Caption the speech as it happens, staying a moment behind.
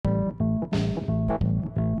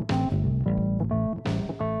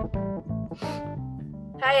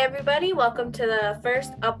Hi, everybody. Welcome to the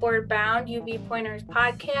first Upward Bound UV Pointers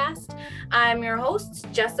podcast. I'm your host,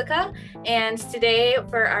 Jessica, and today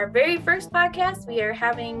for our very first podcast, we are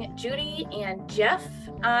having Judy and Jeff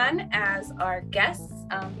on as our guests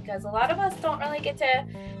because a lot of us don't really get to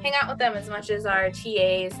hang out with them as much as our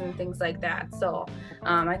TAs and things like that. So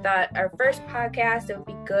I thought our first podcast, it would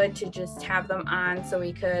be good to just have them on so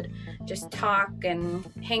we could just talk and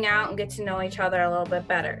hang out and get to know each other a little bit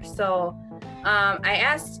better. So I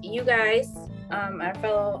asked you guys, our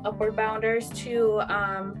fellow Upward Bounders, to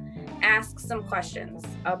ask some questions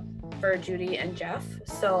for Judy and Jeff.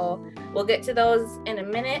 So we'll get to those in a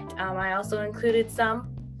minute. I also included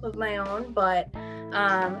some of my own, but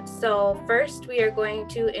so first we are going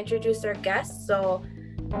to introduce our guests. So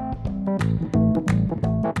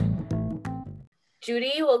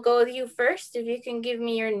Judy, we'll go with you first. If you can give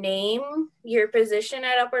me your name, your position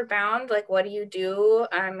at Upward Bound, like what do you do?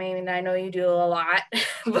 I mean, I know you do a lot,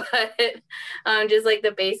 but just like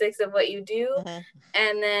the basics of what you do. Mm-hmm.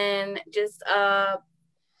 And then just a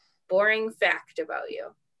boring fact about you.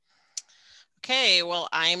 Okay, well,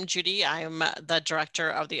 I'm Judy. I'm the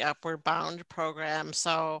director of the Upward Bound program.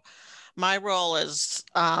 So my role is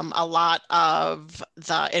a lot of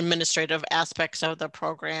the administrative aspects of the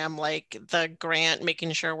program, like the grant,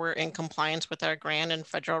 making sure we're in compliance with our grant and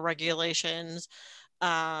federal regulations,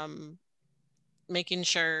 making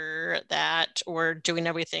sure that we're doing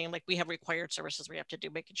everything. Like we have required services we have to do,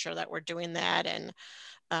 making sure that we're doing that, and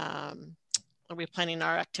we're planning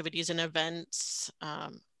our activities and events,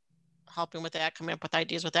 helping with that, coming up with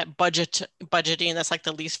ideas with that, budgeting. That's like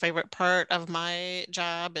the least favorite part of my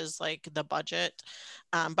job, is like the budget.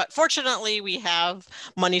 But fortunately we have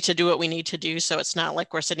money to do what we need to do. So it's not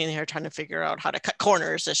like we're sitting here trying to figure out how to cut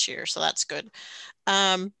corners this year. So that's good.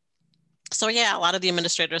 So yeah, a lot of the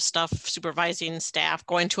administrative stuff, supervising staff,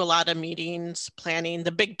 going to a lot of meetings, planning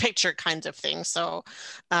the big picture kinds of things. So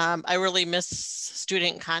I really miss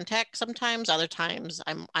student contact sometimes. Other times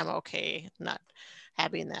I'm okay not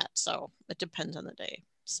having that. So it depends on the day.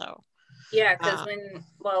 So yeah, because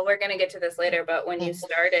we're going to get to this later, but when you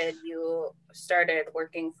started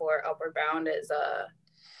working for Upward Bound as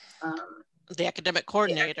the academic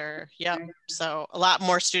coordinator. Yep. So a lot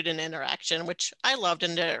more student interaction, which I loved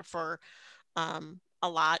and did it for a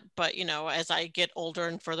lot. But, you know, as I get older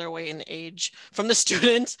and further away in age from the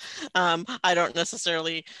students, I don't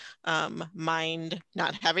necessarily mind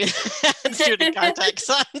not having student contact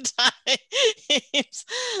sometimes.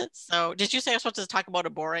 So did you say I was supposed to talk about a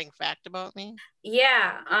boring fact about me?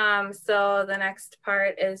 Yeah. So the next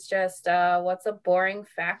part is just what's a boring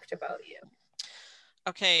fact about you?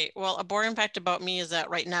 Okay, well, a boring fact about me is that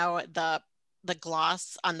right now the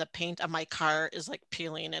gloss on the paint of my car is like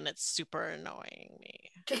peeling, and it's super annoying me.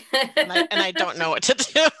 and I don't know what to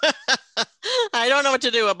do. I don't know what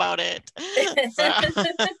to do about it. So,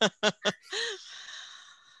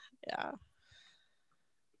 yeah.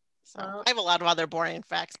 So I have a lot of other boring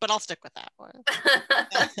facts, but I'll stick with that one.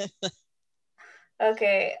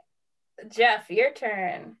 Okay, Jeff, your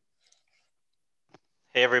turn.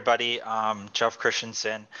 Hey everybody, Jeff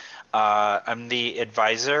Christensen. I'm the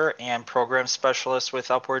advisor and program specialist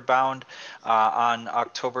with Upward Bound. On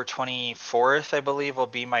October 24th, I believe, will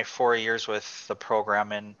be my 4 years with the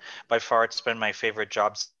program, and by far it's been my favorite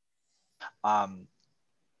job. I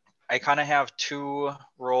kind of have two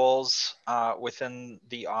roles within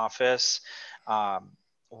the office.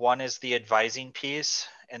 One is the advising piece,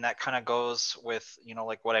 and that kind of goes with, you know,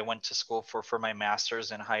 like what I went to school for my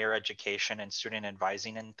master's in higher education and student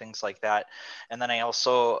advising and things like that. And then I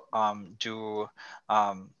also I'm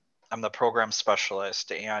the program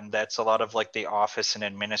specialist, and that's a lot of like the office and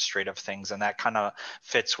administrative things, and that kind of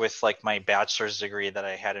fits with like my bachelor's degree that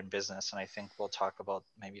I had in business, and I think we'll talk about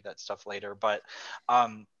maybe that stuff later. But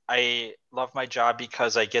I love my job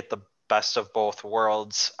because I get the best of both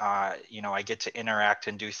worlds. You know, I get to interact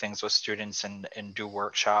and do things with students and do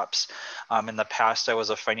workshops. In the past, I was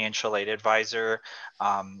a financial aid advisor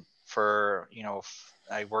for, you know,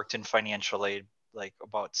 I worked in financial aid like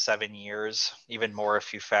about 7 years, even more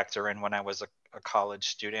if you factor in when I was a college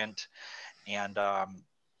student. And I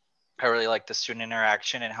really like the student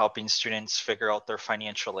interaction and helping students figure out their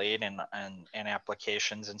financial aid and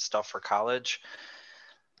applications and stuff for college.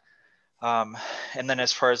 And then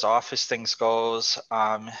as far as office things goes,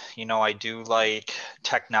 you know, I do like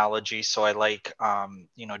technology. So I like,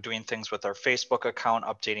 you know, doing things with our Facebook account,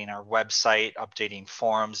 updating our website, updating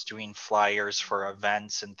forums, doing flyers for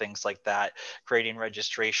events and things like that, creating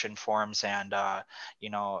registration forms, and,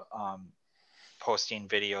 you know, posting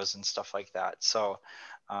videos and stuff like that. So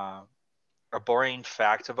a boring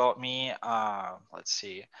fact about me, let's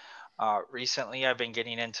see. Recently, I've been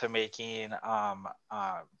getting into making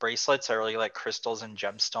bracelets. I really like crystals and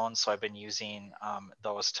gemstones, so I've been using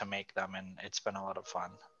those to make them, and it's been a lot of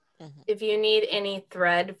fun. If you need any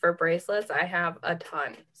thread for bracelets, I have a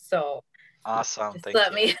ton. So awesome. just Thank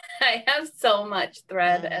let you. me. I have so much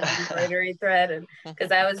thread and embroidery thread, and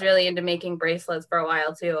because I was really into making bracelets for a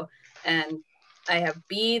while too. And I have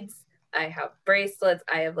beads. I have bracelets.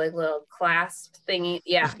 I have like little clasp thingy.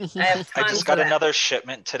 Yeah, I have tons I just got of that. another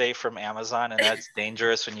shipment today from Amazon, and that's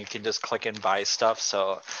dangerous when you can just click and buy stuff.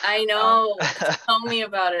 So I know. Tell me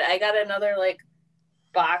about it. I got another like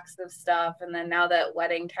box of stuff, and then now that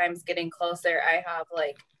wedding time's getting closer, I have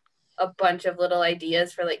like a bunch of little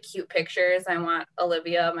ideas for like cute pictures I want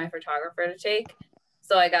Olivia, my photographer, to take.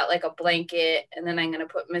 So I got like a blanket, and then I'm gonna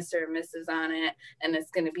put Mr. and Mrs. on it, and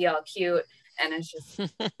it's gonna be all cute. And it's just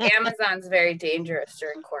Amazon's very dangerous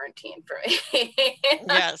during quarantine for me.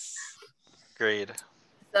 Yes. Agreed.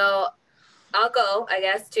 So I'll go, I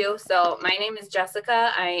guess, too. So my name is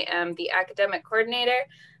Jessica. I am the academic coordinator.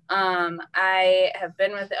 I have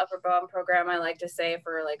been with the Upper Bound program, I like to say,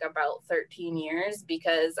 for like about 13 years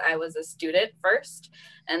because I was a student first,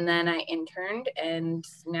 and then I interned, and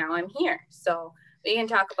now I'm here. So we can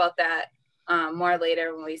talk about that more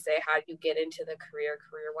later when we say how do you get into the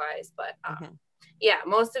career-wise. But yeah,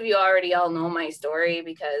 most of you already all know my story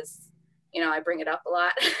because, you know, I bring it up a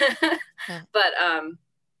lot. But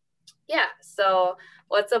yeah, so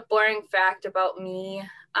what's a boring fact about me?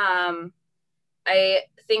 I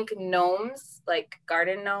think gnomes, like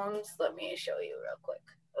garden gnomes, let me show you real quick.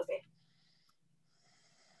 Okay.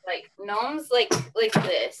 Like gnomes like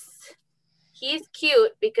this. He's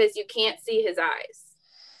cute because you can't see his eyes.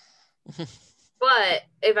 But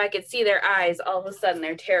if I could see their eyes, all of a sudden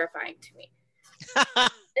they're terrifying to me.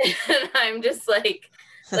 And I'm just like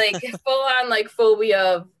full on like phobia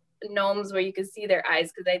of gnomes where you can see their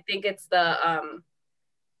eyes, because I think it's the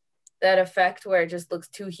that effect where it just looks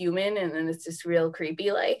too human and then it's just real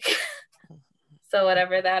creepy like. So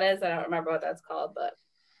whatever that is, I don't remember what that's called, but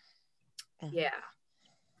yeah.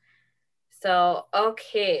 So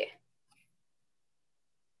okay,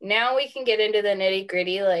 now we can get into the nitty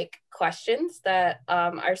gritty like questions that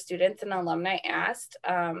our students and alumni asked.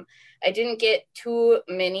 I didn't get too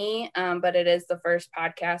many, but it is the first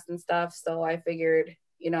podcast and stuff, so I figured,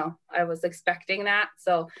 you know, I was expecting that,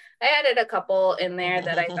 so I added a couple in there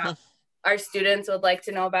that I thought our students would like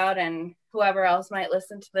to know about and whoever else might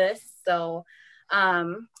listen to this. So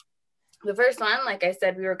the first one, like I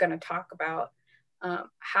said, we were going to talk about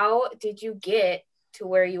how did you get to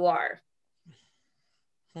where you are?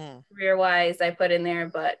 Career-wise, I put in there,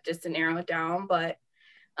 but just to narrow it down. But,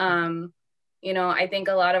 you know, I think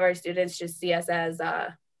a lot of our students just see us as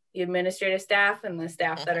the administrative staff and the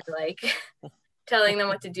staff that are like telling them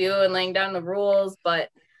what to do and laying down the rules. But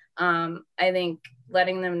I think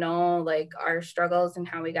letting them know like our struggles and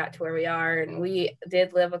how we got to where we are. And we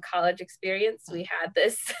did live a college experience. We had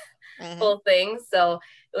this whole thing. So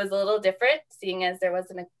it was a little different seeing as there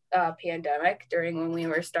wasn't a pandemic during when we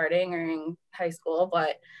were starting or in high school.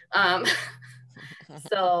 But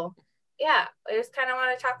so yeah, I just kind of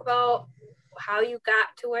want to talk about how you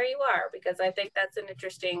got to where you are, because I think that's an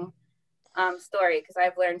interesting story because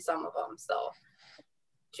I've learned some of them. So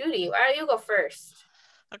Judy, why don't you go first?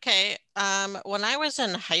 Okay. When I was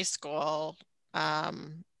in high school,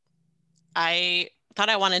 I thought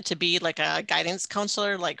I wanted to be like a guidance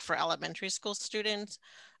counselor, like for elementary school students.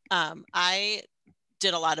 I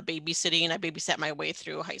did a lot of babysitting. I babysat my way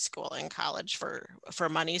through high school and college for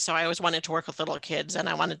money. So I always wanted to work with little kids, and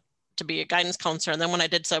I wanted to be a guidance counselor. And then when I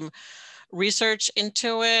did some research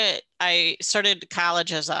into it, I started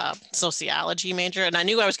college as a sociology major, and I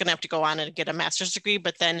knew I was going to have to go on and get a master's degree.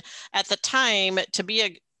 But then at the time, to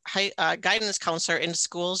be a guidance counselor in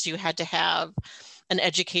schools, you had to have an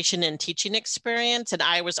education and teaching experience. And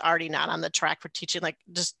I was already not on the track for teaching. Like,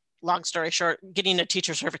 just long story short, getting a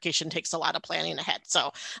teacher certification takes a lot of planning ahead.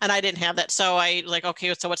 So, and I didn't have that. So I like,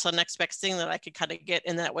 okay, so what's the next best thing that I could kind of get?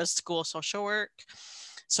 And that was school social work.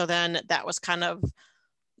 So then that was kind of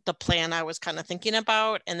the plan I was kind of thinking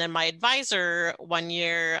about. And then my advisor one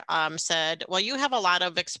year said, well, you have a lot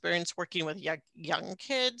of experience working with young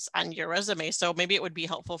kids on your resume. So maybe it would be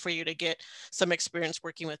helpful for you to get some experience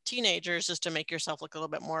working with teenagers just to make yourself look a little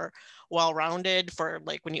bit more well-rounded for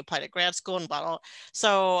like when you apply to grad school and blah, blah.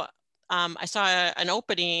 So I saw an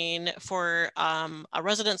opening for a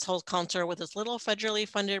residence hall counselor with this little federally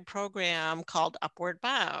funded program called Upward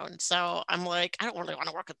Bound. So I'm like, I don't really want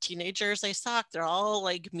to work with teenagers. They suck. They're all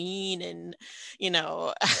like mean and,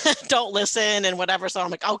 don't listen and whatever. So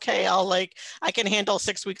I'm like, okay, I can handle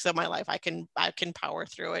 6 weeks of my life. I can power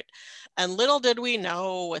through it. And little did we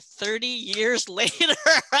know, 30 years later,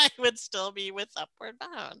 I would still be with Upward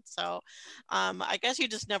Bound. So I guess you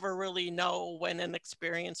just never really know when an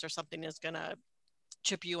experience or something is going to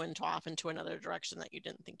chip you off into another direction that you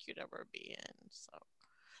didn't think you'd ever be in. So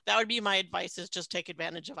that would be my advice, is just take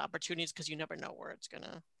advantage of opportunities, because you never know where it's going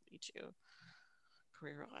to lead you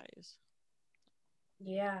career-wise.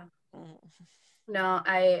 Yeah. Mm. No,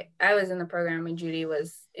 I was in the program when Judy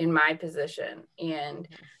was in my position. And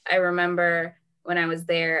I remember when I was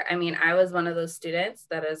there, I mean, I was one of those students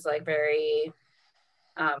that is like very,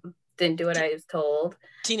 didn't do what I was told.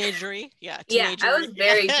 Teenagery. Yeah. Yeah, I was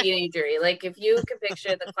very teenagery. Like if you could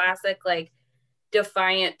picture the classic, like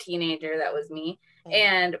defiant teenager, that was me.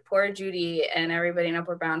 And poor Judy and everybody in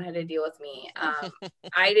Upward Bound had to deal with me.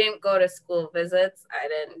 I didn't go to school visits. I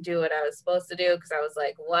didn't do what I was supposed to do because I was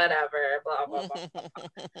like, whatever, blah, blah, blah,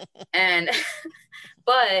 blah. And,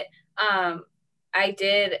 but I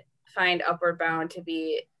did find Upward Bound to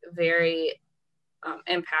be very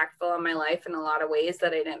impactful on my life in a lot of ways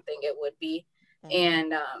that I didn't think it would be.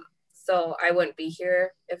 And so I wouldn't be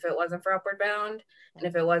here if it wasn't for Upward Bound, and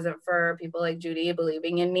if it wasn't for people like Judy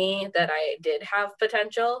believing in me that I did have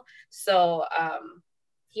potential. So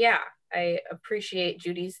yeah, I appreciate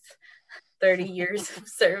Judy's 30 years of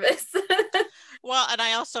service. Well, and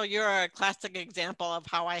you're a classic example of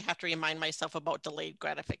how I have to remind myself about delayed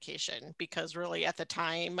gratification, because really at the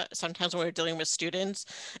time, sometimes when we're dealing with students,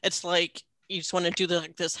 it's like, you just want to do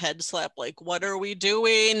this head slap, like, what are we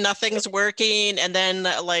doing? Nothing's working. And then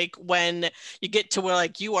like when you get to where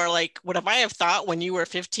like you are like, what if I have thought when you were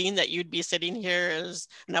 15 that you'd be sitting here as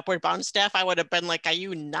an Upward Bound staff? I would have been like, are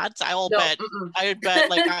you nuts? I would bet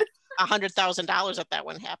like $100,000 that that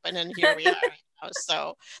wouldn't happen. And here we are.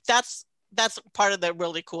 So that's part of the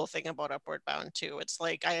really cool thing about Upward Bound too. It's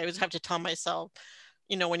like, I always have to tell myself,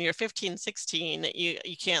 when you're 15, 16,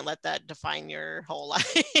 you can't let that define your whole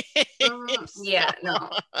life. Yeah, no.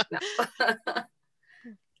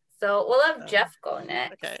 So we'll have Jeff go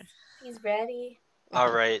next. Okay. He's ready.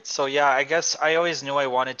 All right. So yeah, I guess I always knew I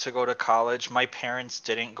wanted to go to college. My parents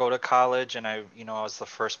didn't go to college, and I was the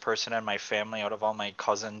first person in my family out of all my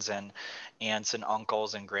cousins and aunts and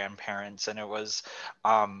uncles and grandparents. And it was,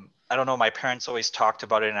 I don't know, my parents always talked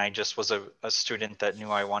about it, and I just was a student that knew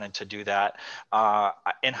I wanted to do that.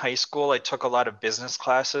 In high school, I took a lot of business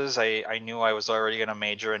classes. I knew I was already going to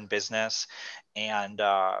major in business, and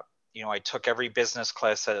I took every business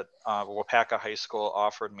class that Wapaka High School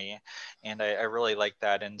offered me, and I really liked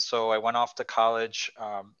that. And so I went off to college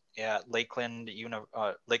at Lakeland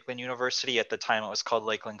University. At the time, it was called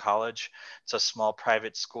Lakeland College. It's a small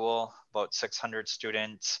private school, about 600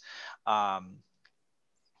 students,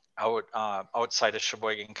 outside of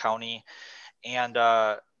Sheboygan County. And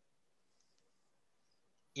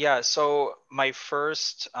yeah, so my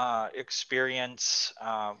first experience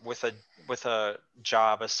with a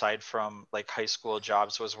job aside from like high school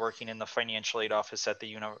jobs was working in the financial aid office at the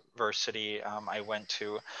university I went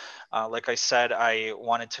to. Like I said, I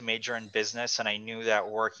wanted to major in business, and I knew that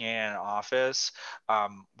working in an office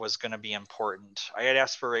was going to be important. I had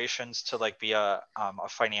aspirations to like be a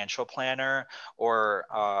financial planner, or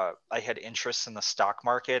I had interests in the stock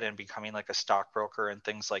market and becoming like a stockbroker and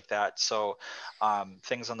things like that. So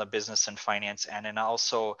things on the business and finance end. And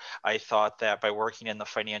also I thought that by working in the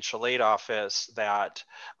financial aid office that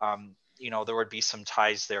there would be some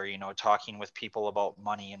ties there, talking with people about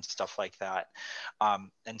money and stuff like that.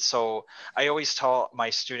 And so I always tell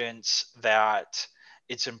my students that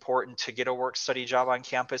it's important to get a work study job on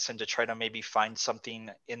campus and to try to maybe find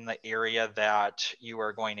something in the area that you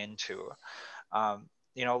are going into.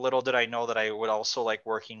 Little did I know that I would also like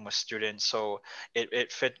working with students. So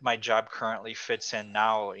it fit, my job currently fits in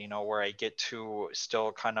now, where I get to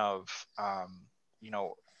still kind of,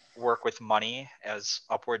 work with money as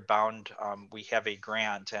Upward Bound. We have a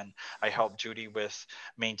grant, and I help Judy with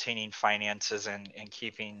maintaining finances and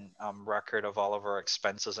keeping record of all of our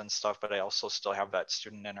expenses and stuff, but I also still have that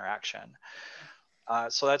student interaction.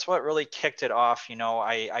 So that's what really kicked it off.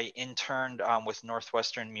 I interned with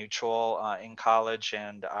Northwestern Mutual in college,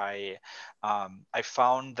 and I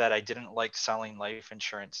found that I didn't like selling life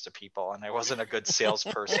insurance to people, and I wasn't a good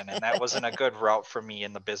salesperson, and that wasn't a good route for me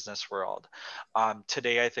in the business world.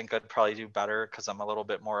 Today, I think I'd probably do better because I'm a little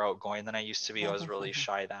bit more outgoing than I used to be. I was really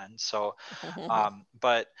shy then. So,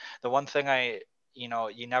 but the one thing I you know,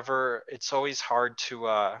 it's always hard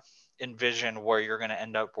to envision where you're going to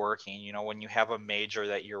end up working. You know, when you have a major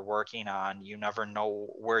that you're working on, you never know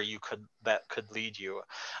where that could lead you.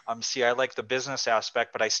 See, I like the business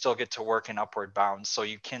aspect, but I still get to work in Upward Bound. So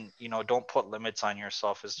you can, you know, don't put limits on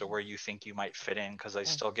yourself as to where you think you might fit in, because I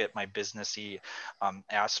still get my businessy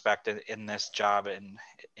aspect in this job,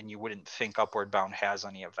 and you wouldn't think Upward Bound has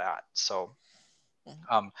any of that. So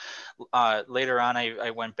um, later on,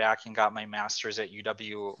 I went back and got my master's at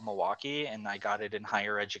UW Milwaukee, and I got it in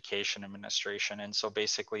higher education administration. And so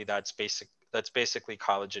basically that's basically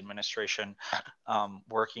college administration,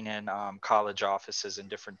 working in college offices in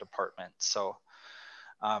different departments. So,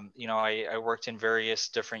 you know, I worked in various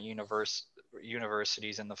different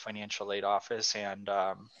universities in the financial aid office. And,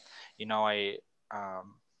 you know, I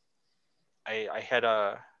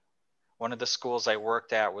had one of the schools I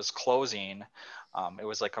worked at was closing. It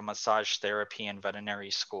was like a massage therapy and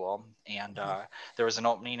veterinary school, and there was an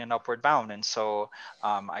opening in Upward Bound. And so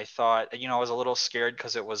I thought, you know, I was a little scared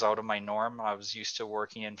because it was out of my norm. I was used to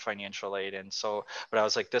working in financial aid, and so, but I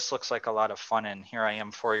was like, this looks like a lot of fun, and here I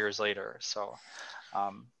am 4 years later. So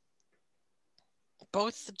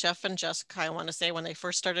both Jeff and Jessica, I want to say, when they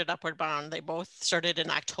first started Upward Bound, they both started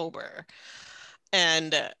in October,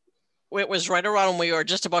 and it was right around when we were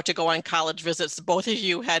just about to go on college visits. Both of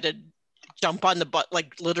you had to jump on the bus,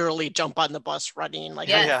 like literally jump on the bus running, like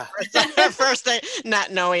first day,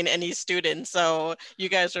 not knowing any students. So you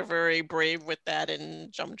guys are very brave with that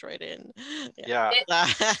and jumped right in. Yeah.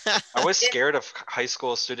 I was scared of high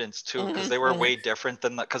school students too, because they were way different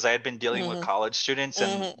than because I had been dealing with college students,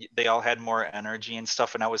 and they all had more energy and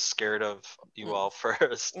stuff, and I was scared of you all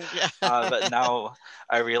first. But now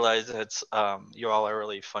I realize it's you all are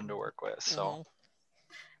really fun to work with. So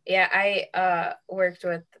yeah, I worked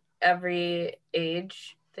with every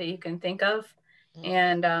age that you can think of.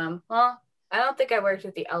 And well, I don't think I worked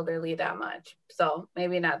with the elderly that much, so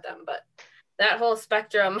maybe not them, but that whole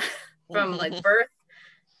spectrum from like birth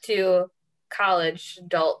to college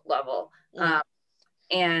adult level.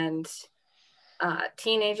 And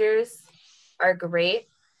teenagers are great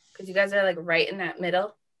because you guys are like right in that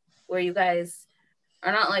middle where you guys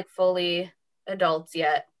are not like fully adults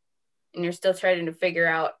yet, and you're still trying to figure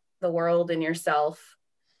out the world and yourself,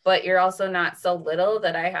 but you're also not so little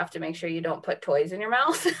that I have to make sure you don't put toys in your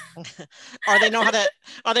mouth. or they know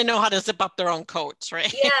how to zip up their own coats,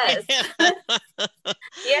 right? Yes.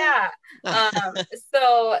 Yeah.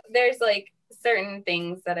 So there's like certain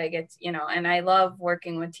things that I get, you know, and I love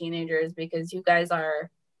working with teenagers because you guys are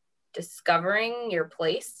discovering your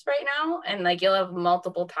place right now, and like you'll have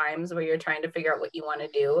multiple times where you're trying to figure out what you want to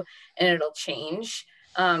do, and it'll change.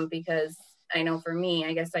 Because I know for me,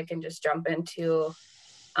 I guess I can just jump into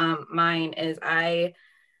mine is I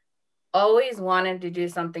always wanted to do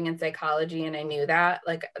something in psychology, and I knew that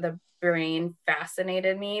like the brain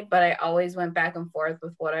fascinated me, but I always went back and forth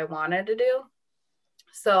with what I wanted to do.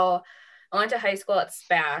 So I went to high school at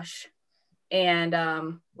Spash, and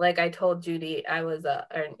like I told Judy, or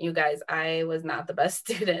you guys, I was not the best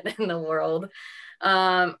student in the world,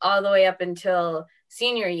 all the way up until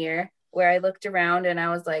senior year, where I looked around and I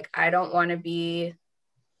was like, I don't want to be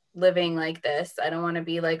living like this. I don't want to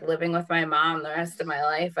be like living with my mom the rest of my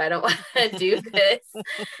life. I don't want to do this.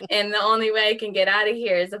 And the only way I can get out of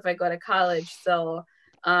here is if I go to college. So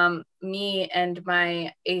me and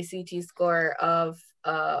my ACT score of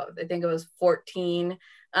I think it was 14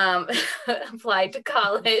 applied to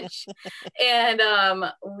college. And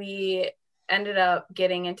we ended up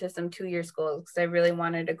getting into some 2-year schools because I really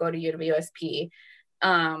wanted to go to UWSP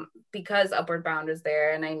because Upward Bound was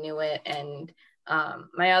there and I knew it. And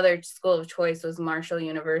my other school of choice was Marshall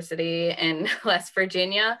University in West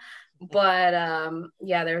Virginia. But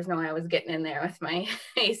yeah, there was no way I was getting in there with my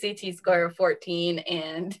ACT score of 14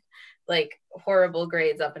 and like horrible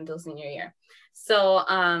grades up until senior year.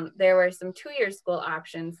 So there were some 2-year school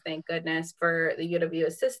options, thank goodness, for the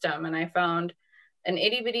UW system. And I found an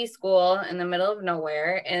itty bitty school in the middle of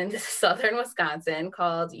nowhere in southern Wisconsin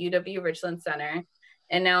called UW Richland Center.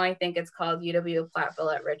 And now I think it's called UW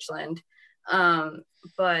Platteville at Richland.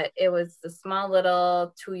 But it was a small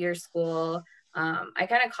little 2-year school. I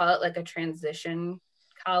kind of call it like a transition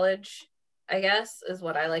college, I guess, is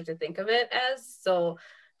what I like to think of it as. So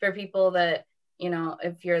for people that, you know,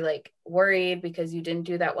 if you're like worried because you didn't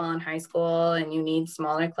do that well in high school and you need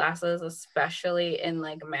smaller classes, especially in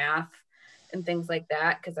like math and things like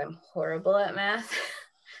that, because I'm horrible at math.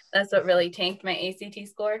 That's what really tanked my ACT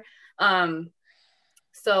score.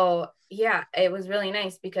 So yeah, it was really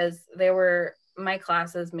nice because my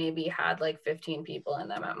classes maybe had like 15 people in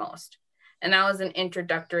them at most. And that was an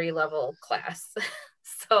introductory level class.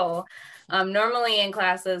 So Normally in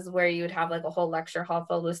classes where you would have like a whole lecture hall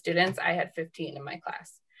filled with students, I had 15 in my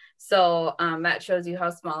class. So that shows you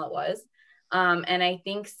how small it was. And I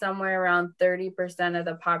think somewhere around 30% of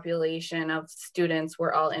the population of students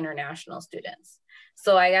were all international students.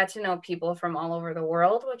 So I got to know people from all over the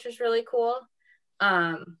world, which is really cool.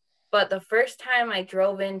 But the first time I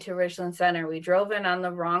drove into Richland Center, we drove in on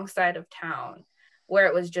the wrong side of town where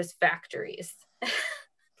it was just factories.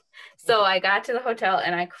 So I got to the hotel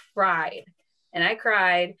and I cried. And I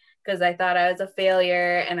cried because I thought I was a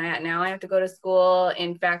failure, and now I have to go to school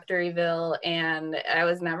in Factoryville, and I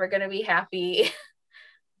was never going to be happy.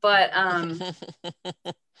 But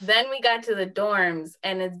then we got to the dorms,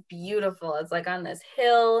 and it's beautiful. It's like on this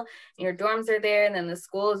hill, and your dorms are there, and then the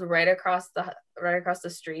school is right across the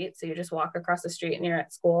street. So you just walk across the street and you're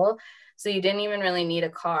at school. So you didn't even really need a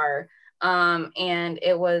car. And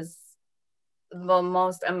it was the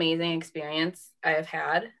most amazing experience I have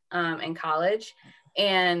had in college.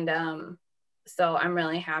 And so I'm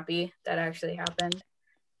really happy that actually happened.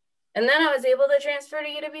 And then I was able to transfer to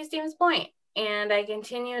UW Stevens Point, and I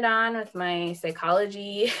continued on with my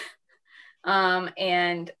psychology.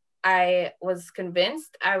 And I was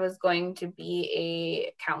convinced I was going to be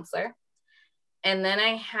a counselor. And then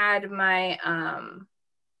I had my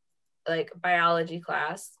like biology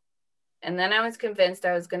class. And then I was convinced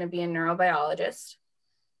I was going to be a neurobiologist.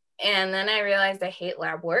 And then I realized I hate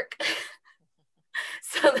lab work.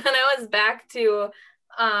 So then I was back to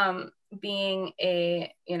being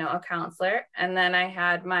a counselor. And then I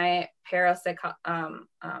had my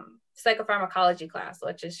psychopharmacology class,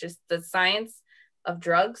 which is just the science of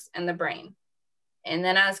drugs and the brain. And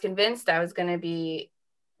then I was convinced I was going to be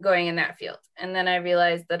going in that field. And then I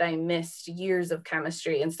realized that I missed years of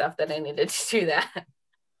chemistry and stuff that I needed to do that.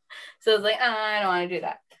 So I was like, oh, I don't want to do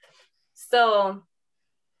that. So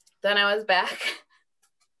then I was back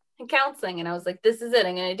in counseling, and I was like, this is it.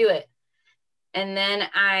 I'm going to do it. And then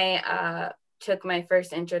I took my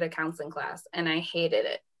first intro to counseling class, and I hated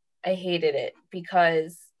it. I hated it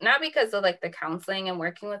not because of like the counseling and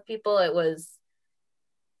working with people. It was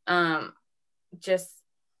just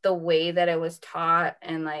the way that it was taught.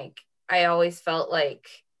 And like, I always felt like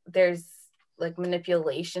there's like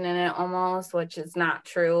manipulation in it almost, which is not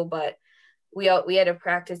true, but we had to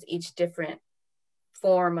practice each different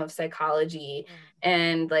form of psychology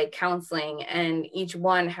and like counseling, and each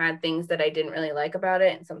one had things that I didn't really like about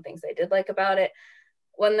it and some things I did like about it.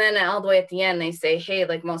 When then all the way at the end they say, hey,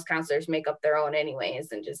 like most counselors make up their own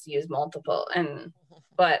anyways and just use multiple.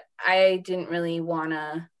 But I didn't really want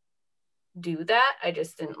to do that. I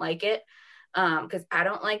just didn't like it because I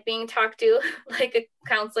don't like being talked to like a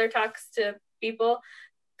counselor talks to people,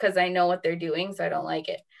 because I know what they're doing, so I don't like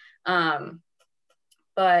it.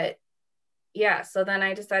 But yeah, so then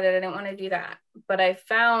I decided I didn't want to do that. But I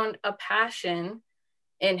found a passion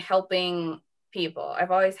in helping people.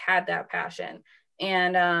 I've always had that passion.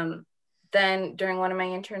 And then during one of my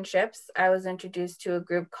internships, I was introduced to a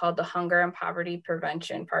group called the Hunger and Poverty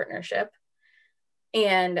Prevention Partnership.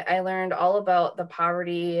 And I learned all about the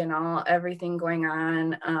poverty and everything going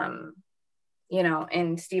on,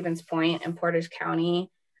 in Stevens Point and Portage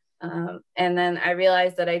County. And then I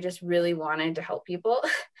realized that I just really wanted to help people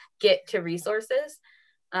get to resources.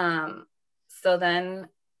 So then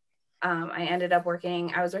I ended up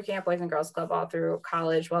I was working at Boys and Girls Club all through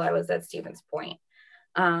college while I was at Stevens Point.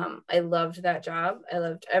 I loved that job. I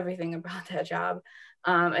loved everything about that job,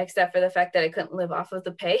 except for the fact that I couldn't live off of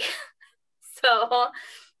the pay. So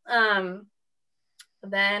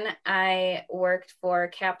then I worked for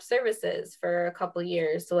CAP Services for a couple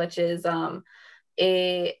years, which is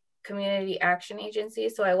a community action agency.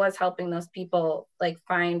 So I was helping those people like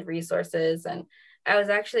find resources, and I was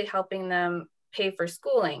actually helping them pay for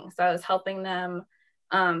schooling. So I was helping them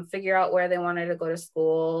figure out where they wanted to go to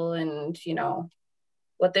school and,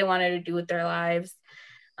 what they wanted to do with their lives.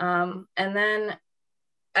 And then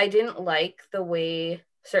I didn't like the way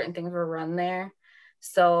certain things were run there.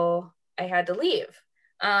 So I had to leave.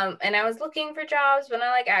 And I was looking for jobs, but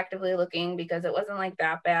not like actively looking, because it wasn't like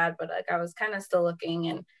that bad, but like I was kind of still looking.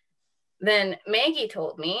 And then Maggie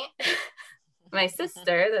told me, my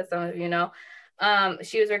sister, that some of you know,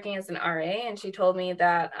 she was working as an RA, and she told me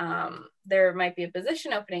that there might be a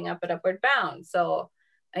position opening up at Upward Bound. So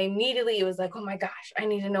I immediately was like, oh my gosh, I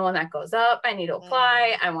need to know when that goes up. I need to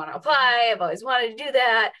apply. I want to apply. I've always wanted to do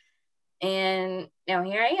that. And now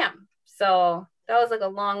here I am. So that was like a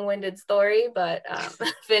long-winded story, but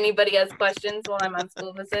if anybody has questions while I'm on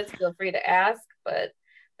school visits, feel free to ask. But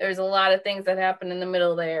there's a lot of things that happen in the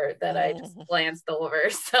middle there that I just glanced over.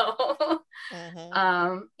 So,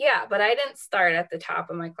 yeah, but I didn't start at the top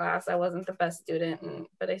of my class. I wasn't the best student,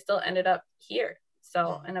 but I still ended up here.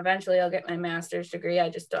 So, and eventually I'll get my master's degree. I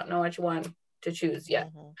just don't know which one to choose yet.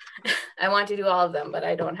 I want to do all of them, but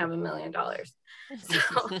I don't have $1 million.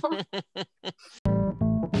 So.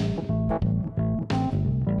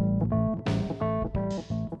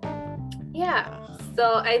 Yeah,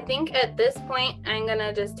 so I think at this point, I'm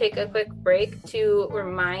gonna just take a quick break to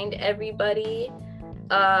remind everybody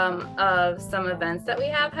of some events that we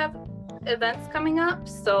have events coming up.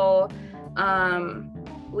 So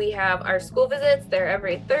we have our school visits, they're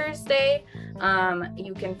every Thursday.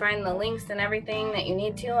 You can find the links and everything that you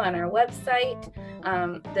need to on our website.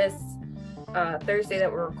 This Thursday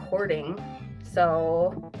that we're recording,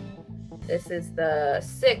 so this is the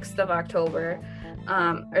 6th of October.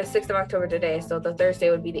 Or 6th of October today, so the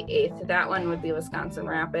Thursday would be the 8th. That one would be Wisconsin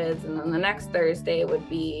Rapids, and then the next Thursday would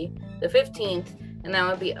be the 15th, and that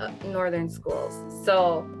would be Northern Schools.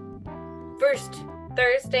 So first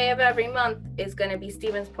Thursday of every month is going to be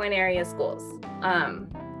Stevens Point area schools.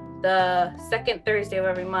 The second Thursday of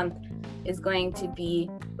every month is going to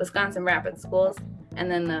be Wisconsin Rapids schools, and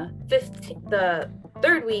then the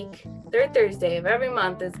third Thursday of every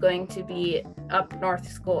month is going to be up north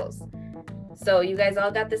schools. So you guys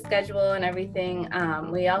all got the schedule and everything.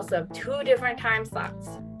 We also have 2 different time slots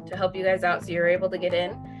to help you guys out so you're able to get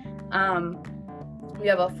in. We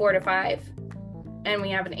have a 4 to 5 and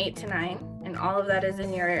we have an 8 to 9, and all of that is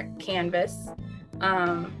in your Canvas.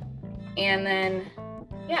 And then,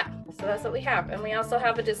 yeah, so that's what we have. And we also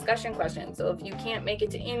have a discussion question. So if you can't make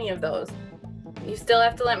it to any of those, you still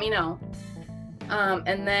have to let me know.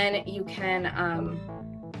 And then you can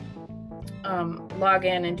log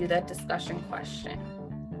in and do that discussion question.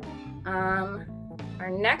 Our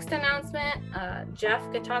next announcement, Jeff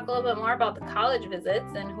could talk a little bit more about the college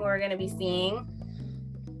visits and who we're going to be seeing.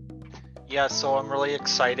 Yeah, so I'm really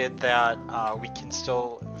excited that we can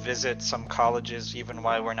still visit some colleges even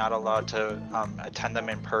while we're not allowed to attend them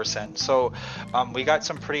in person. So we got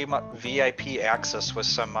some pretty much VIP access with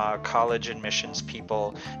some college admissions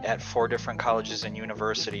people at 4 different colleges and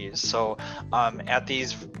universities. So at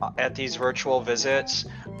these virtual visits,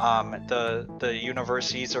 the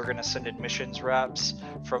universities are going to send admissions reps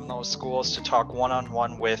from those schools to talk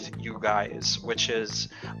one-on-one with you guys, which is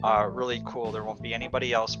really cool. There won't be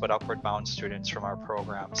anybody else but Upward Bound students from our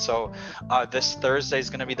program. So this Thursday is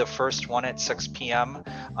going to be the first one at 6 p.m.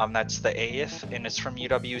 That's the 8th, and it's from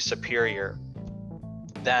UW Superior.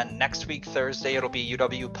 Then next week, Thursday, it'll be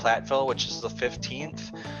UW Platteville, which is the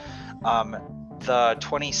 15th. The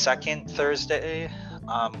 22nd Thursday,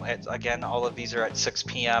 again, all of these are at 6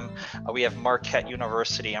 p.m. We have Marquette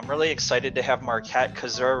University. I'm really excited to have Marquette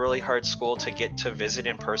because they're a really hard school to get to visit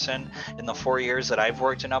in person. In the 4 years that I've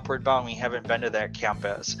worked in Upward Bound, we haven't been to that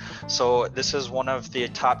campus. So this is one of the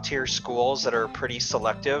top tier schools that are pretty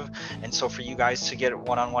selective. And so for you guys to get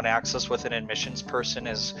one-on-one access with an admissions person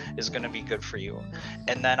is going to be good for you.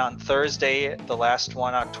 And then on Thursday, the last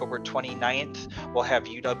one, October 29th, we'll have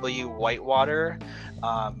UW Whitewater.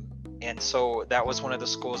 And so that was one of the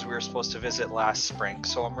schools we were supposed to visit last spring.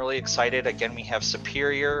 So I'm really excited. Again, we have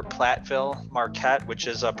Superior, Platteville, Marquette, which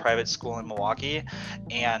is a private school in Milwaukee,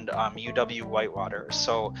 and UW Whitewater.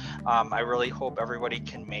 So I really hope everybody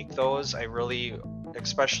can make those.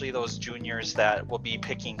 Especially those juniors that will be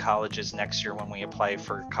picking colleges next year when we apply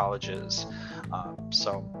for colleges.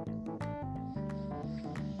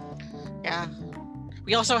 Yeah.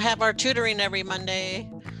 We also have our tutoring every Monday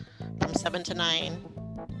from 7 to 9.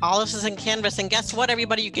 All this is in Canvas, and guess what,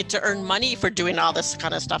 everybody? You get to earn money for doing all this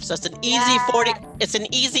kind of stuff. So it's an easy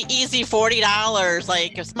easy $40.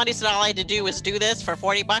 Like if somebody said all I had to do was do this for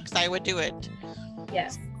 $40, I would do it.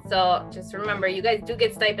 Yes. So just remember, you guys do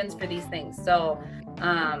get stipends for these things. So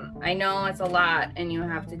I know it's a lot and you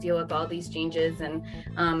have to deal with all these changes, and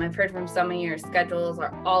I've heard from some of your schedules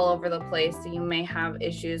are all over the place, so you may have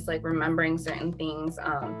issues like remembering certain things,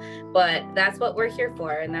 but that's what we're here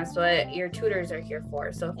for, and that's what your tutors are here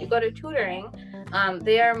for. So if you go to tutoring,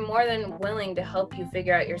 they are more than willing to help you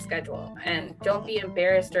figure out your schedule, and don't be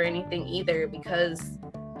embarrassed or anything either, because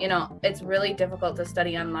it's really difficult to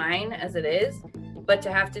study online as it is. But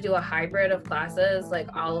to have to do a hybrid of classes,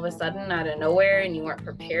 like all of a sudden out of nowhere, and you weren't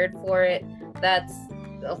prepared for it, that's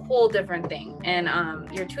a whole different thing. And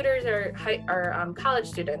your tutors are college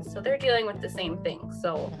students, so they're dealing with the same thing.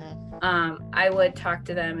 So I would talk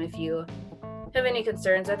to them if you have any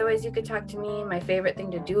concerns. Otherwise, you could talk to me. My favorite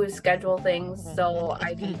thing to do is schedule things. So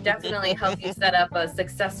I can definitely help you set up a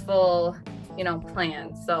successful,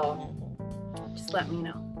 plan. So just let me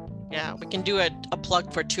know. Yeah, we can do a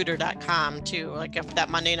plug for tutor.com too. Like if that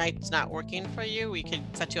Monday night's not working for you, we could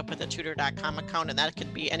set you up with a tutor.com account, and that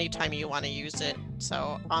could be anytime you want to use it.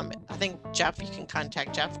 So I think Jeff, you can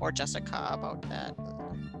contact Jeff or Jessica about that.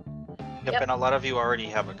 Yep, and a lot of you already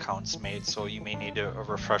have accounts made, so you may need a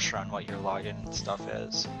refresher on what your login stuff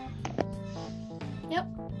is. Yep.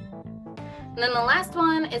 And then the last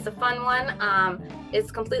one is a fun one.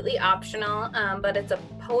 It's completely optional, but it's a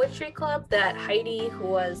poetry club that Heidi, who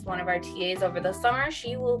was one of our TAs over the summer,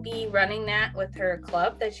 she will be running that with her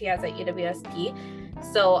club that she has at UWSP.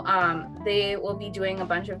 So they will be doing a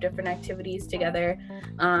bunch of different activities together.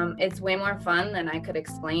 It's way more fun than I could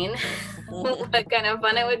explain what kind of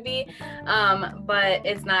fun it would be. But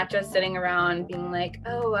it's not just sitting around being like,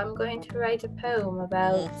 oh, I'm going to write a poem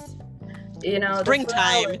about, you know,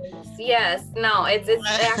 springtime. Yes, no, it's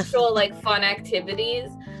actual like fun activities.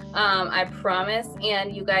 I promise.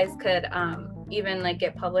 And you guys could even like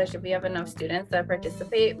get published if we have enough students that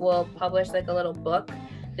participate. We'll publish like a little book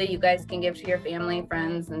that you guys can give to your family,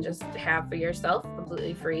 friends, and just have for yourself,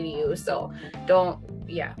 completely free to you. So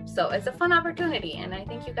so it's a fun opportunity, and I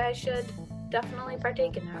think you guys should definitely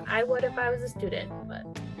partake in that. I would if I was a student, but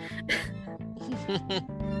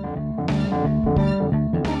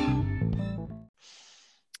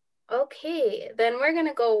okay, then we're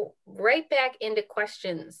gonna go right back into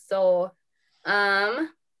questions. So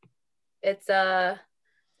it's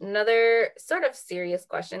another sort of serious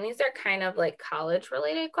question. These are kind of like college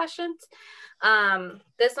related questions.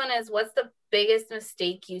 This one is, what's the biggest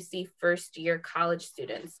mistake you see first year college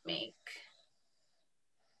students make?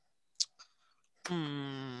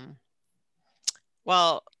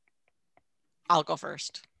 Well, I'll go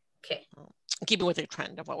first. Okay. Keeping with the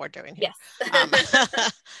trend of what we're doing here.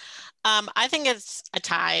 Yes. I think it's a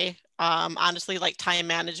tie. Honestly, like time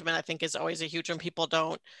management, I think is always a huge one. People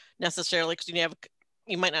don't necessarily, because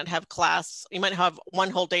you might not have class. You might have one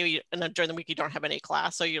whole day, and then during the week you don't have any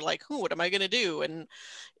class. So you're like, what am I going to do? And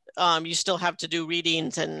you still have to do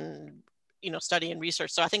readings and study and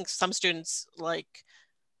research. So I think some students like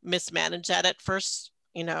mismanage that at first,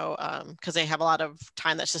 because they have a lot of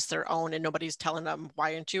time that's just their own, and nobody's telling them,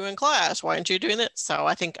 why aren't you in class? Why aren't you doing it? So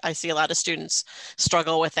I think I see a lot of students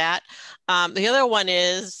struggle with that. The other one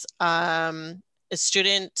is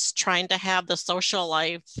students trying to have the social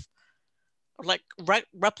life, like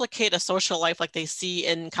replicate a social life like they see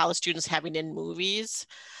in college students having in movies.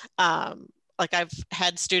 Like I've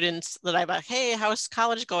had students that I've like, hey, how's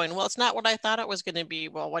college going? Well, it's not what I thought it was going to be.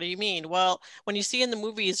 Well, what do you mean? Well, when you see in the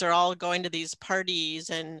movies, they're all going to these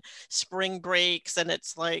parties and spring breaks, and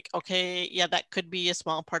it's like, okay, yeah, that could be a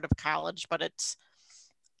small part of college, but it's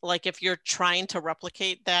like, if you're trying to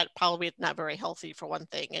replicate that, probably it's not very healthy for one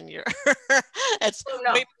thing. And you're, it's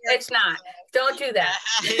not. Don't do that.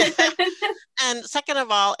 And second of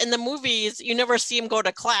all, in the movies, you never see them go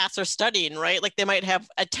to class or studying, right? Like they might have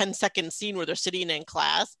a 10-second scene where they're sitting in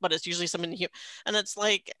class, but it's usually something here. And it's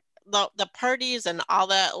like the parties and all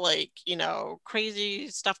that, like, crazy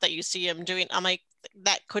stuff that you see them doing. I'm like,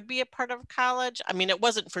 that could be a part of college. I mean, it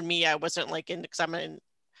wasn't for me. I wasn't like because I'm an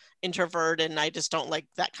introvert and I just don't like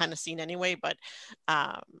that kind of scene anyway, but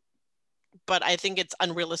I think it's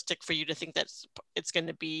unrealistic for you to think that it's going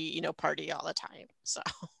to be party all the time. So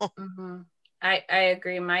I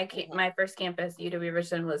agree. My first campus,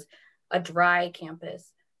 UW-Richland, was a dry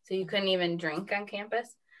campus, so you couldn't even drink on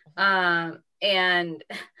campus, and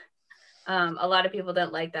a lot of people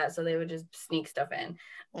didn't like that, so they would just sneak stuff in.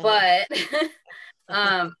 But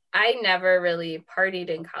I never really partied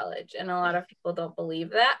in college, and a lot of people don't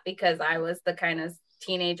believe that because I was the kind of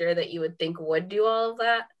teenager that you would think would do all of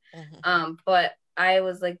that. But I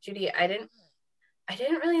was like, Judy, I didn't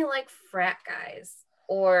really like frat guys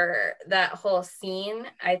or that whole scene.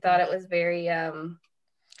 I thought it was very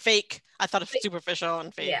fake. I thought it was superficial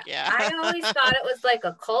and fake. Yeah. I always thought it was like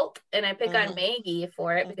a cult, and I pick on Maggie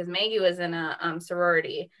for it because Maggie was in a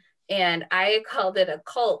sorority. And I called it a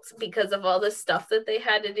cult because of all the stuff that they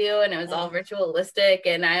had to do. And it was all ritualistic.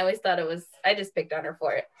 And I always thought I just picked on her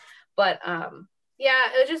for it. But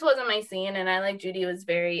it just wasn't my scene. And I, like Judy, was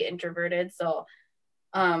very introverted. So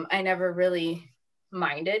I never really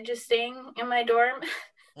minded just staying in my dorm.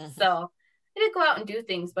 So I did go out and do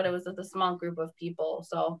things, but it was with a small group of people.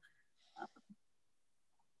 So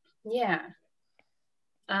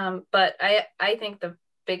but I think the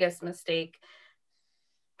biggest mistake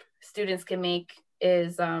students can make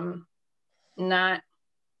is not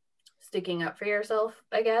sticking up for yourself,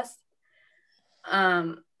 I guess.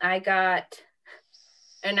 And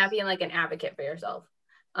not being like an advocate for yourself.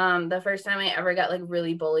 The first time I ever got like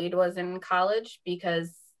really bullied was in college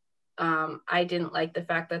because I didn't like the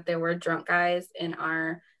fact that there were drunk guys in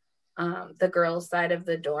our the girls' side of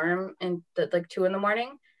the dorm and like 2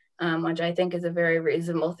 a.m, which I think is a very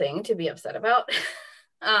reasonable thing to be upset about.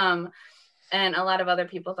 And a lot of other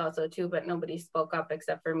people thought so too, but nobody spoke up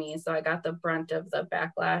except for me. So I got the brunt of the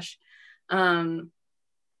backlash.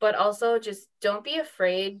 But also just don't be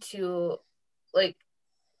afraid to like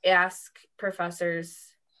ask professors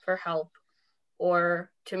for help or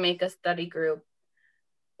to make a study group,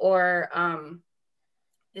 or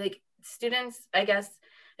like students, I guess,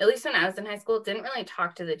 at least when I was in high school, didn't really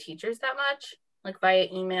talk to the teachers that much, like via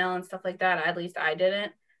email and stuff like that. At least I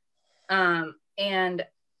didn't. And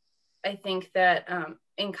I think that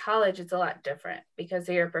in college, it's a lot different because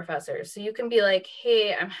they're your professors. So you can be like,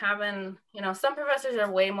 hey, I'm having, some professors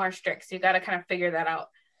are way more strict. So you got to kind of figure that out.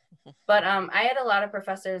 But I had a lot of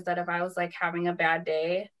professors that if I was like having a bad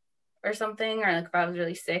day or something, or like if I was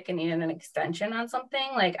really sick and needed an extension on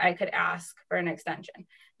something, like I could ask for an extension.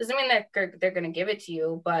 Doesn't mean that they're going to give it to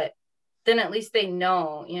you, but then at least they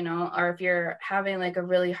know, or if you're having like a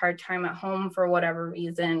really hard time at home for whatever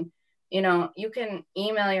reason, you can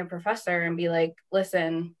email your professor and be like,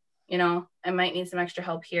 listen, I might need some extra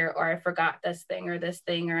help here, or I forgot this thing,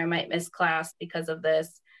 or I might miss class because of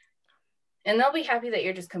this. And they'll be happy that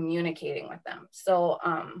you're just communicating with them. So,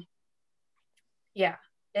 yeah,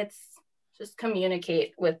 it's just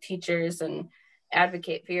communicate with teachers and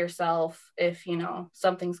advocate for yourself if,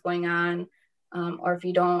 something's going on, or if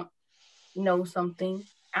you don't know something,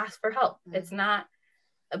 ask for help. It's not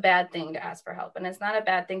a bad thing to ask for help, and it's not a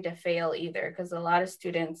bad thing to fail either, because a lot of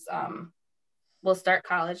students will start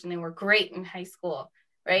college and they were great in high school,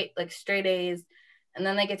 right? Like straight A's, and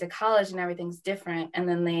then they get to college and everything's different, and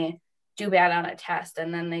then they do bad on a test,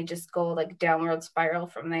 and then they just go like downward spiral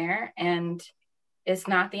from there, and it's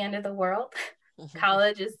not the end of the world.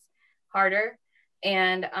 College is harder,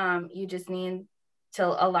 and you just need to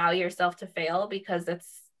allow yourself to fail, because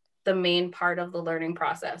it's the main part of the learning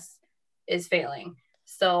process is failing.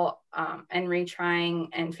 So, and retrying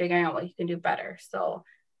and figuring out what you can do better. So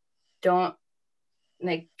don't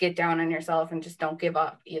like get down on yourself, and just don't give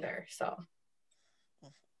up either. So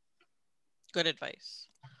good advice.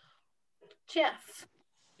 Jeff.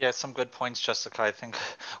 Yeah, some good points, Jessica. I think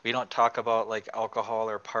we don't talk about like alcohol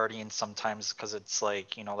or partying sometimes because it's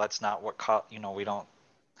like, that's not what,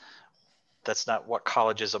 that's not what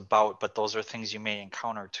college is about, but those are things you may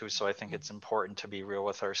encounter too. So I think it's important to be real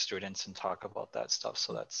with our students and talk about that stuff.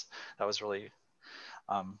 So that was really,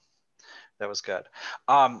 that was good.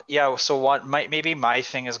 Yeah, so maybe my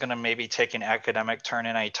thing is going to maybe take an academic turn,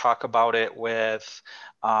 and I talk about it with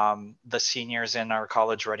the seniors in our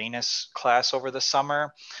college readiness class over the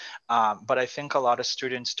summer. But I think a lot of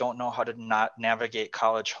students don't know how to not navigate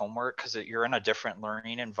college homework because you're in a different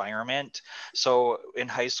learning environment. So in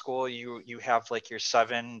high school, you have like your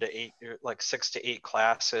 7 to 8, like 6 to 8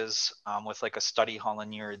 classes with like a study hall,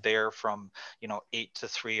 and you're there from 8 to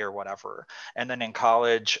 3 or whatever. And then in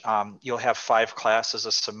college, you'll have 5 classes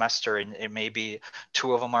a semester, and it may be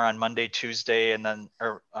 2 of them are on Monday, Tuesday, and then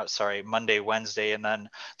Monday, Wednesday, and then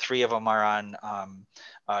 3 of them are on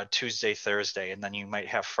Tuesday, Thursday, and then you might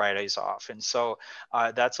have Fridays off. And so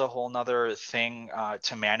that's a whole nother thing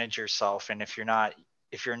to manage yourself. And if you're not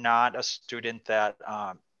a student that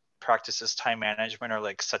practices time management or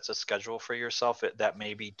like sets a schedule for yourself, that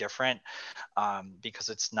may be different because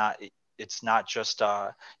it's not just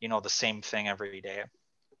the same thing every day.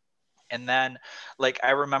 And then, like,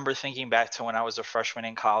 I remember thinking back to when I was a freshman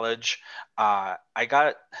in college, I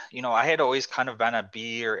had always kind of been a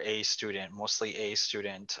B or A student, mostly A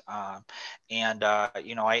student. I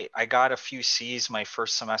got a few C's my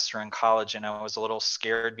first semester in college, and I was a little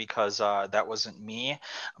scared because that wasn't me.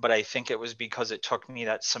 But I think it was because it took me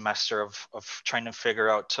that semester of trying to figure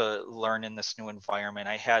out to learn in this new environment.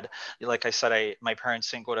 I had, like I said, my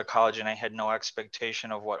parents didn't go to college, and I had no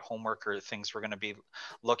expectation of what homework or things were going to be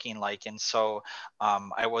looking like. And so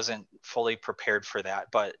I wasn't fully prepared for that,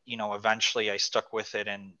 but eventually I stuck with it,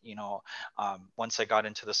 and once I got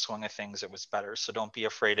into the swing of things, it was better. So don't be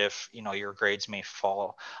afraid if your grades may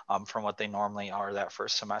fall from what they normally are that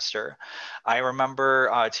first semester. I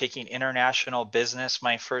remember taking international business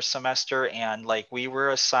my first semester, and like we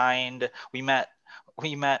met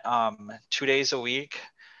 2 days a week,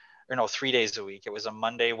 or no, 3 days a week. It was a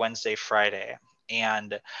Monday, Wednesday, Friday.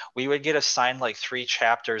 and we would get assigned like 3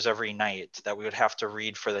 chapters every night that we would have to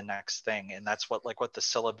read for the next thing. And that's what the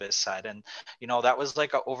syllabus said. And, that was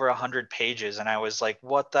like over 100 pages. And I was like,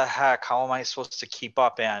 what the heck? How am I supposed to keep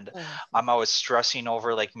up? And I was stressing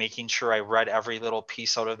over like making sure I read every little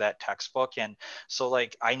piece out of that textbook. And so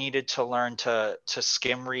like I needed to learn to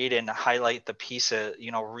skim read and highlight the pieces,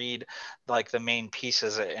 read like the main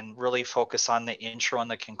pieces and really focus on the intro and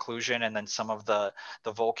the conclusion, and then some of the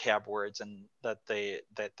vocab words and that they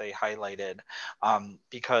highlighted,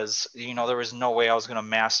 because there was no way I was going to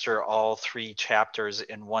master all 3 chapters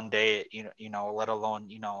in one day, let alone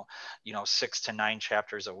 6 to 9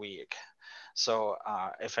 chapters a week. So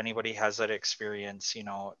if anybody has that experience,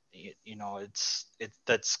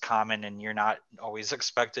 that's common, and you're not always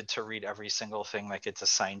expected to read every single thing that gets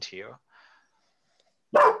assigned to you.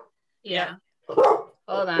 Yeah.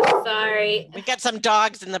 Hold on. Sorry. We got some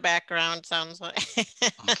dogs in the background, sounds like.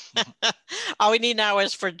 All we need now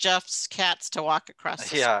is for Jeff's cats to walk across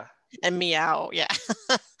the street and meow. Yeah.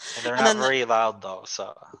 And they're not very loud though,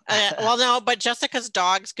 so. Well, no, but Jessica's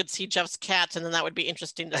dogs could see Jeff's cats, and then that would be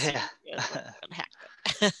interesting to see.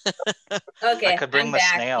 Okay, I could bring I'm the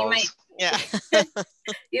back. snails.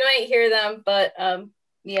 You might hear them, but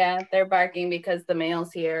yeah, they're barking because the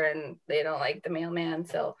mail's here and they don't like the mailman.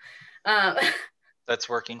 So that's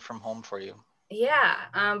working from home for you. Yeah,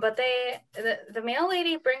 but the mail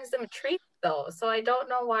lady brings them treats though, so I don't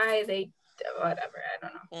know why they, whatever, I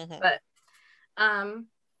don't know. But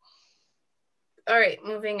all right,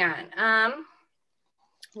 moving on.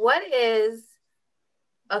 What is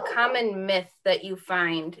a common myth that you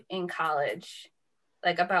find in college,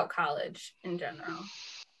 like about college in general?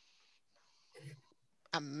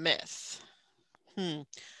 A myth.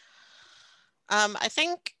 I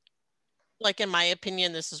think, like, in my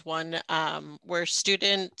opinion, this is one where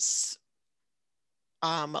students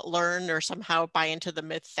learn or somehow buy into the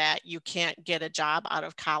myth that you can't get a job out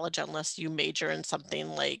of college unless you major in something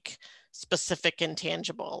like specific and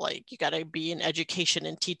tangible. Like you got to be in education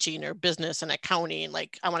and teaching or business and accounting.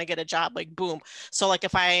 Like I want to get a job, like boom. So like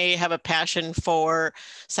if I have a passion for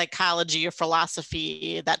psychology or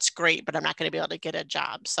philosophy, that's great, but I'm not going to be able to get a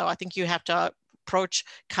job. So I think you have to approach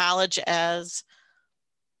college as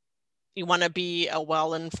you want to be a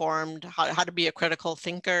well-informed, how to be a critical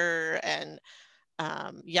thinker, and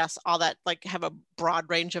yes, all that, like have a broad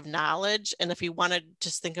range of knowledge. And if you want to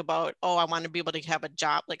just think about, oh, I want to be able to have a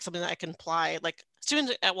job, like something that I can apply, like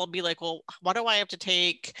students will be like, well, what do I have to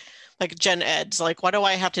take, like gen eds, like what do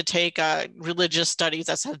I have to take religious studies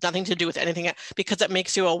that has nothing to do with anything, because it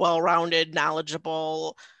makes you a well-rounded,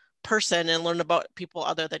 knowledgeable person and learn about people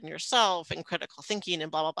other than yourself and critical thinking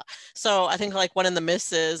and blah blah blah. So I think like one of the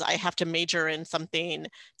myths is I have to major in something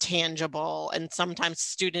tangible, and sometimes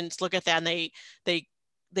students look at that and they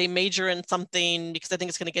major in something because I think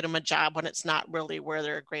it's going to get them a job when it's not really where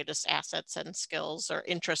their greatest assets and skills or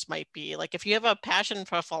interests might be. Like if you have a passion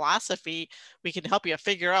for philosophy, we can help you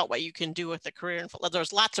figure out what you can do with a career. And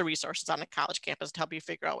there's lots of resources on a college campus to help you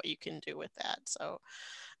figure out what you can do with that. So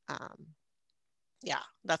yeah,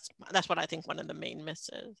 that's what I think one of the main myths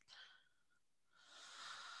is.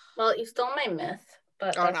 Well, you stole my myth,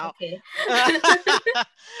 but that's okay.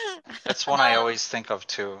 That's one I always think of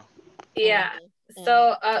too. Yeah.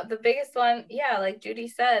 So the biggest one, yeah, like Judy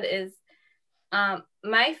said, is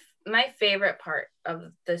my favorite part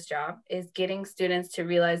of this job is getting students to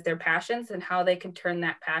realize their passions and how they can turn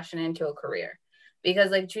that passion into a career.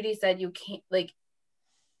 Because like Judy said, you can't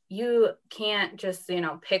just,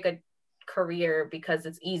 pick a career because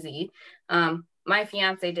it's easy. My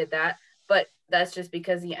fiance did that, but that's just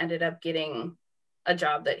because he ended up getting a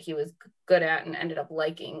job that he was good at and ended up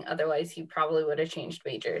liking. Otherwise he probably would have changed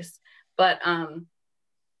majors. But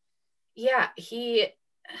yeah, he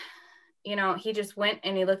just went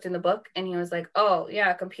and he looked in the book and he was like, oh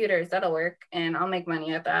yeah, computers, that'll work and I'll make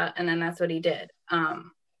money at that. And then that's what he did.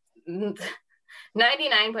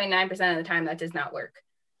 99.9% of the time that does not work,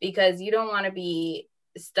 because you don't want to be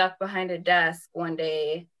stuck behind a desk one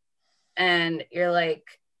day and you're like,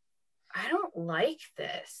 I don't like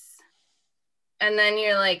this. And then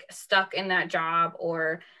you're like stuck in that job,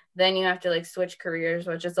 or then you have to like switch careers,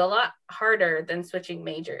 which is a lot harder than switching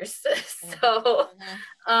majors. So,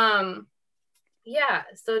 yeah.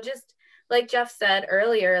 So just like Jeff said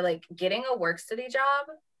earlier, like getting a work study job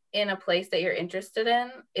in a place that you're interested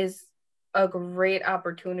in is a great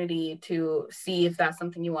opportunity to see if that's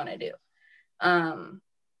something you want to do.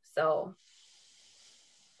 So,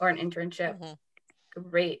 or an internship.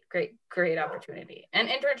 Great opportunity. And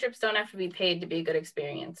internships don't have to be paid to be a good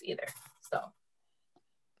experience either. So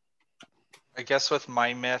I guess with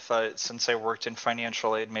my myth, since I worked in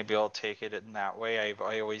financial aid, maybe I'll take it in that way.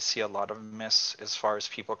 I always see a lot of myths as far as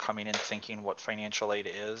people coming in thinking what financial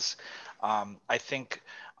aid is. I think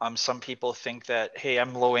some people think that, hey,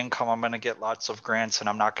 I'm low income, I'm going to get lots of grants and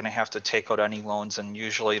I'm not going to have to take out any loans. And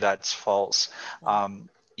usually that's false.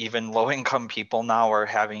 Even low income people now are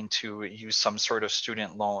having to use some sort of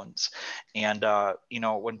student loans. And,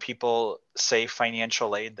 when people say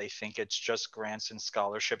financial aid, they think it's just grants and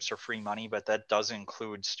scholarships or free money, but that does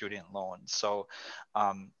include student loans. So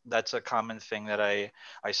that's a common thing that I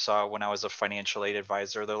saw when I was a financial aid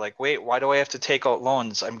advisor. They're like, wait, why do I have to take out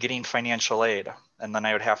loans? I'm getting financial aid. And then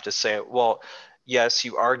I would have to say, well, yes,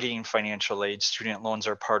 you are getting financial aid. Student loans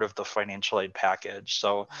are part of the financial aid package.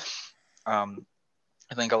 So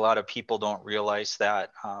I think a lot of people don't realize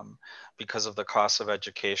that because of the cost of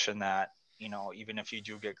education that, even if you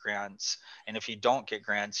do get grants and if you don't get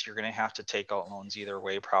grants, you're going to have to take out loans either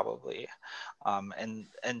way, probably. And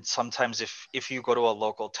sometimes if you go to a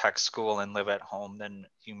local tech school and live at home, then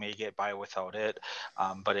you may get by without it.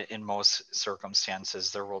 But in most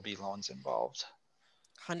circumstances, there will be loans involved.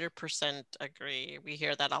 100% agree. We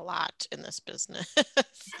hear that a lot in this business.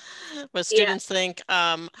 But students think,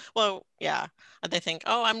 well, yeah, they think,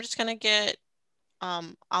 oh, I'm just going to get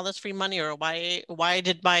all this free money, or why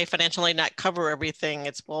did my financial aid not cover everything?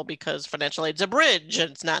 It's, well, because financial aid's a bridge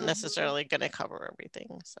and it's not necessarily going to cover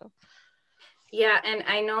everything. So yeah, and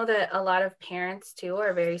I know that a lot of parents too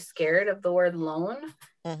are very scared of the word loan.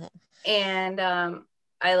 And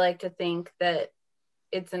I like to think that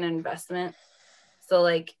it's an investment. So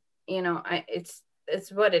like, it's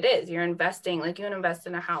what it is. You're investing, like you invest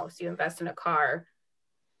in a house, you invest in a car,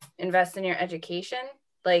 invest in your education,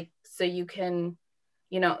 like, so you can,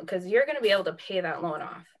 because you're going to be able to pay that loan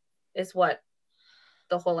off is what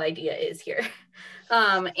the whole idea is here.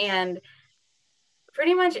 And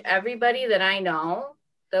pretty much everybody that I know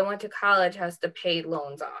that went to college has to pay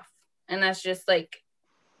loans off. And that's just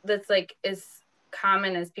that's as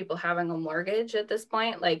common as people having a mortgage at this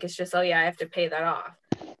point. Like, it's just, oh yeah, I have to pay that off.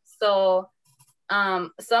 So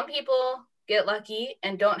some people get lucky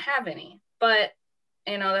and don't have any, but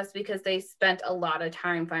that's because they spent a lot of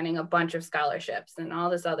time finding a bunch of scholarships and all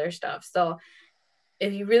this other stuff. So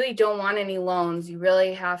if you really don't want any loans, you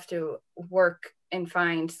really have to work and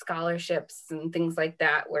find scholarships and things like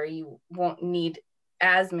that where you won't need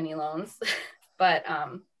as many loans. But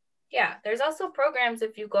yeah, there's also programs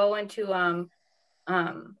if you go into a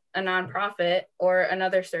nonprofit or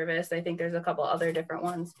another service. I think there's a couple other different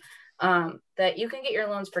ones that you can get your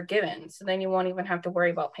loans forgiven. So then you won't even have to worry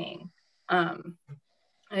about paying.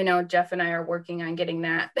 I know Jeff and I are working on getting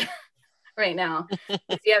that right now.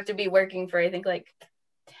 You have to be working for, I think, like,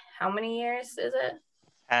 how many years is it?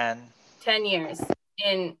 10 years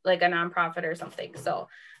in like a nonprofit or something. So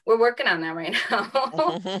we're working on that right now.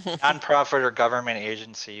 Nonprofit or government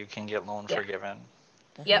agency, you can get loan forgiven.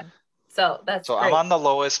 Yep. So that's so great. I'm on the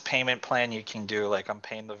lowest payment plan you can do. Like, I'm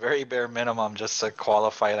paying the very bare minimum just to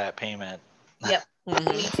qualify that payment. Yep.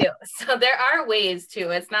 Me too. So there are ways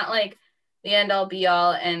too. It's not like the end all be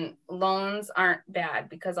all, and loans aren't bad,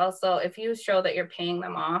 because also if you show that you're paying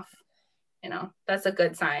them off, that's a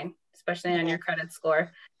good sign, especially on your credit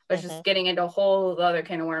score, which is getting into a whole other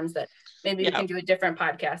kind of worms that maybe we can do a different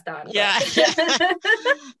podcast on. Yeah.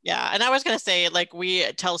 Yeah. And I was going to say, like,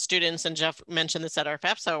 we tell students, and Jeff mentioned this at our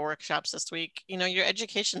FAFSA workshops this week, your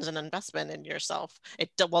education is an investment in yourself. It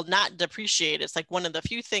will not depreciate. It's like one of the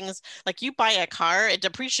few things, like, you buy a car, it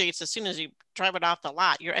depreciates as soon as you drive it off the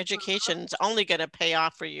lot. Your education's only going to pay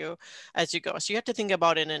off for you as you go. So you have to think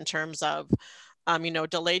about it in terms of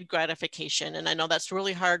delayed gratification. And I know that's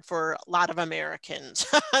really hard for a lot of Americans.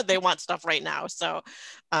 They want stuff right now. So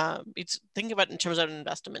think about it in terms of an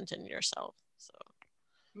investment in yourself. So.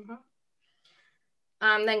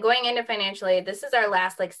 Then going into financial aid, this is our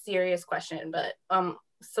last serious question, but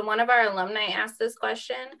so one of our alumni asked this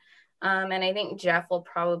question, and I think Jeff will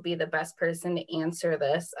probably be the best person to answer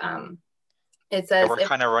this. It says, we're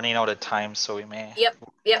kind of running out of time, so we may. Yep.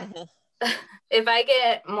 If I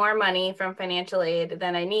get more money from financial aid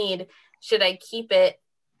than I need, should I keep it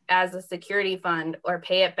as a security fund or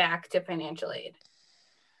pay it back to financial aid?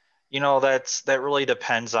 That really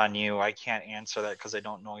depends on you. I can't answer that because I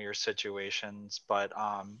don't know your situations. But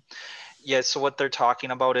so what they're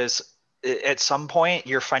talking about is, at some point,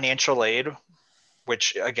 your financial aid,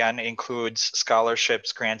 which again includes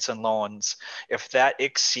scholarships, grants, and loans, if that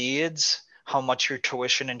exceeds how much your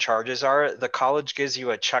tuition and charges are, the college gives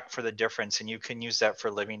you a check for the difference, and you can use that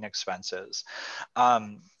for living expenses.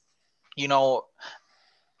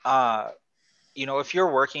 if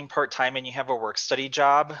you're working part-time and you have a work study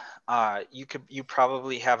job, you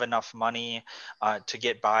probably have enough money to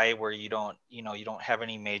get by where you don't have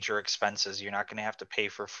any major expenses. You're not going to have to pay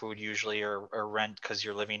for food usually or rent because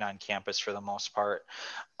you're living on campus for the most part.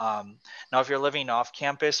 Now, if you're living off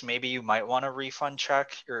campus, maybe you might want a refund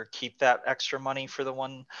check or keep that extra money for the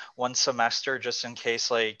one semester just in case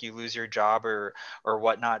like you lose your job or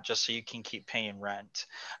whatnot, just so you can keep paying rent.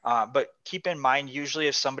 But keep in mind, usually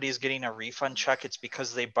if somebody's getting a refund check, it's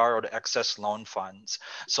because they borrowed excess loan funds.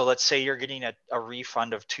 So let's say you're getting a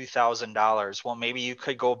refund of $2,000. Well, maybe you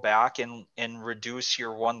could go back and reduce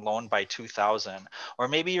your one loan by $2,000, or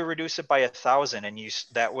maybe you reduce it by $1,000, and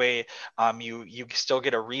that way you still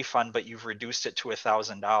get a refund, but you've reduced it to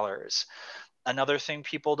 $1,000. Another thing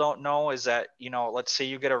people don't know is that, let's say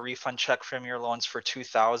you get a refund check from your loans for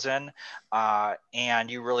 2,000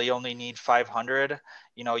 and you really only need 500.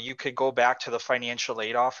 You could go back to the financial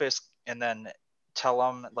aid office and then tell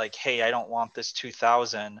them like, hey, I don't want this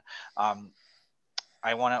 2,000.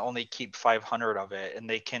 I want to only keep 500 of it, and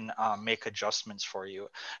they can make adjustments for you.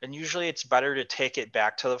 And usually it's better to take it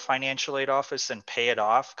back to the financial aid office than pay it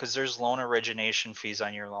off, because there's loan origination fees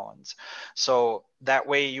on your loans. So that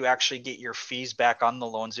way you actually get your fees back on the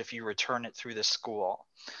loans if you return it through the school.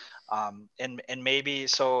 And maybe,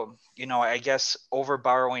 so, I guess over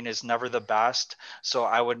borrowing is never the best. So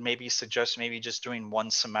I would maybe suggest maybe just doing one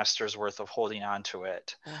semester's worth of holding on to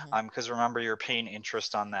it. Because remember, you're paying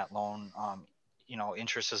interest on that loan.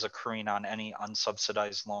 Interest is accruing on any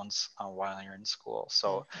unsubsidized loans while you're in school.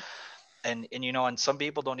 So, and some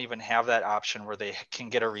people don't even have that option where they can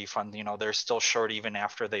get a refund. They're still short even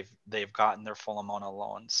after they've gotten their full amount of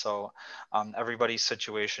loan. So everybody's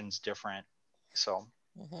situation's different. So.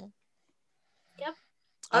 Yep.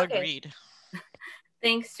 Okay. Agreed.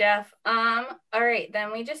 Thanks, Jeff. All right,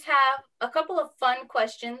 then we just have a couple of fun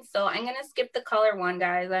questions. So I'm gonna skip the color one,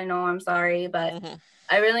 guys. I know, I'm sorry, but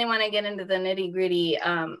I really want to get into the nitty gritty.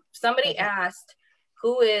 Somebody asked,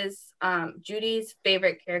 who is Judy's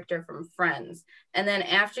favorite character from Friends? And then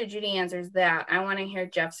after Judy answers that, I want to hear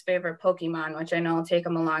Jeff's favorite Pokemon, which I know will take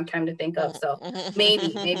him a long time to think of. So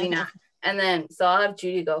maybe not. And then, so I'll have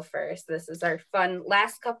Judy go first. This is our fun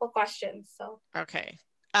last couple questions. So. Okay.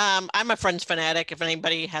 I'm a Friends fanatic. If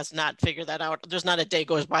anybody has not figured that out, there's not a day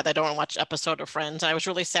goes by that I don't watch an episode of Friends. I was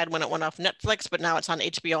really sad when it went off Netflix, but now it's on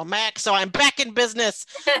HBO Max, so I'm back in business.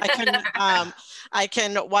 I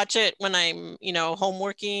can watch it when I'm, home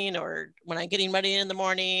working or when I'm getting ready in the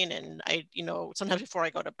morning, and I, sometimes before I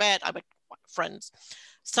go to bed, I'm like Friends.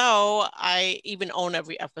 So I even own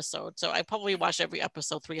every episode. So I probably watched every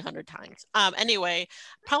episode 300 times. Anyway,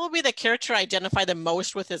 probably the character I identify the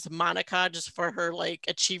most with is Monica, just for her like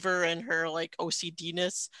achiever and her like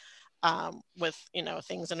OCD-ness with,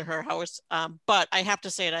 things in her house. But I have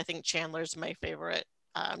to say it, I think Chandler's my favorite.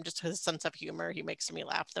 Just his sense of humor. He makes me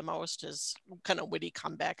laugh the most, his kind of witty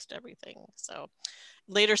comebacks to everything. So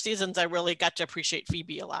later seasons, I really got to appreciate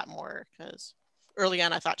Phoebe a lot more, because early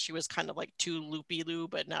on I thought she was kind of like too loopy-loo,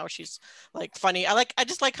 but now she's like funny. I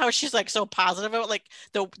just like how she's like so positive about like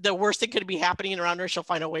the worst thing could be happening around her, she'll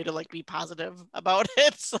find a way to like be positive about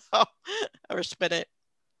it. So or spin it.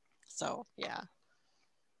 So yeah.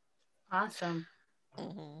 Awesome.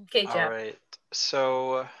 Okay, Jeff. All right.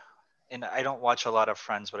 So, and I don't watch a lot of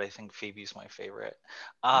Friends, but I think Phoebe's my favorite.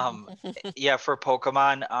 Yeah, for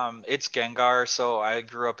Pokemon, it's Gengar. So I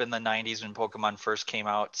grew up in the 90s when Pokemon first came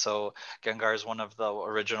out. So Gengar is one of the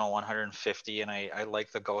original 150, and I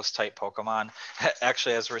like the ghost type Pokemon.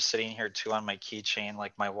 Actually, as we're sitting here too, on my keychain,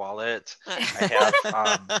 like my wallet, I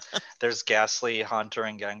have, there's Ghastly, Haunter,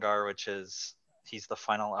 and Gengar, he's the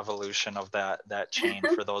final evolution of that chain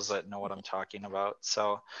for those that know what I'm talking about.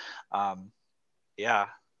 So, yeah.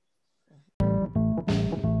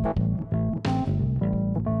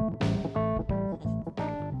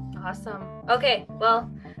 Awesome. Okay, well,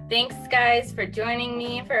 thanks guys for joining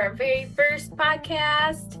me for our very first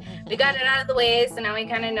podcast. We got it out of the way, so now we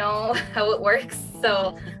kind of know how it works.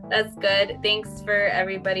 So that's good. Thanks for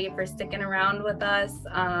everybody for sticking around with us.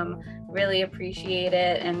 Really appreciate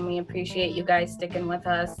it, and we appreciate you guys sticking with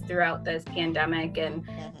us throughout this pandemic and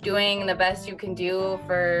doing the best you can do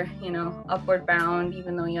for, Upward Bound,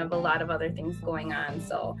 even though you have a lot of other things going on.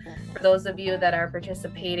 So for those of you that are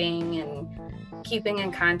participating and keeping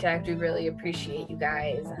in contact, we really appreciate you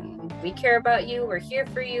guys, and we care about you. We're here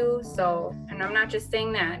for you. So, and I'm not just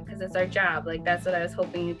saying that because it's our job. Like, that's what I was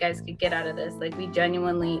hoping you guys could get out of this. Like, we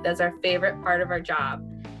genuinely, that's our favorite part of our job,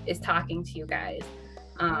 is talking to you guys.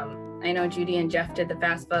 I know Judy and Jeff did the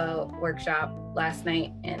FAFSA workshop last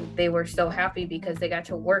night, and they were so happy because they got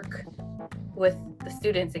to work with the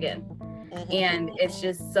students again. and it's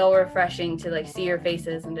just so refreshing to like see your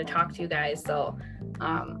faces and to talk to you guys. So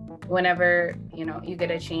whenever you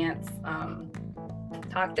get a chance,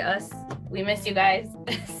 talk to us. We miss you guys.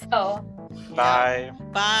 So Bye.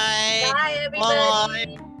 Bye. Bye,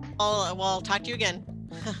 everybody. Well, I'll talk to you again.